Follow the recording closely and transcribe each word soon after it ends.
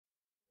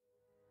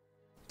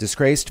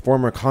Disgraced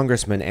former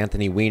Congressman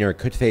Anthony Weiner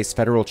could face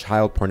federal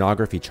child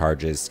pornography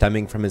charges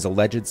stemming from his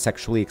alleged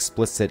sexually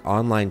explicit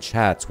online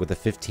chats with a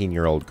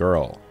 15-year-old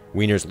girl.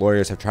 Weiner's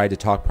lawyers have tried to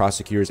talk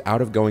prosecutors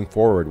out of going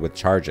forward with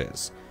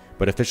charges,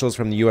 but officials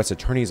from the U.S.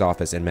 Attorney's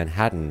Office in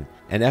Manhattan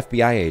and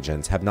FBI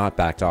agents have not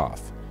backed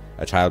off.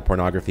 A child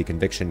pornography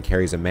conviction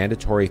carries a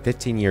mandatory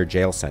 15-year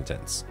jail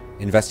sentence.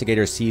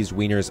 Investigators seized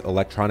Weiner's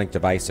electronic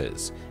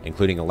devices,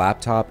 including a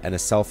laptop and a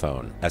cell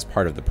phone, as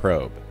part of the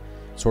probe.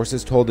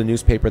 Sources told the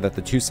newspaper that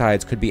the two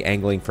sides could be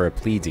angling for a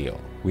plea deal.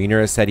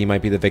 Weiner has said he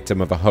might be the victim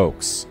of a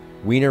hoax.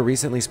 Weiner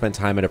recently spent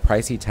time at a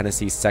pricey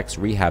Tennessee sex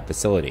rehab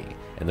facility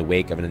in the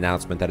wake of an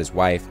announcement that his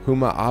wife,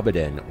 Huma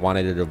Abedin,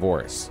 wanted a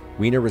divorce.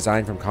 Weiner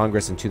resigned from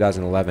Congress in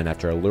 2011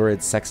 after a lurid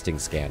sexting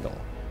scandal.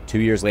 2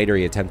 years later,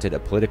 he attempted a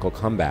political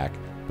comeback,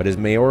 but his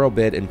mayoral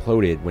bid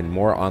imploded when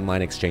more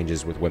online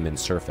exchanges with women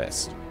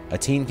surfaced. A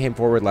teen came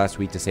forward last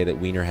week to say that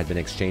Weiner had been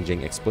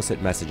exchanging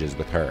explicit messages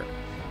with her.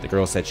 The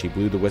girl said she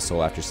blew the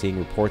whistle after seeing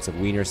reports of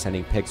Weiner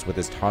sending pics with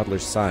his toddler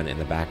son in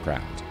the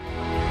background.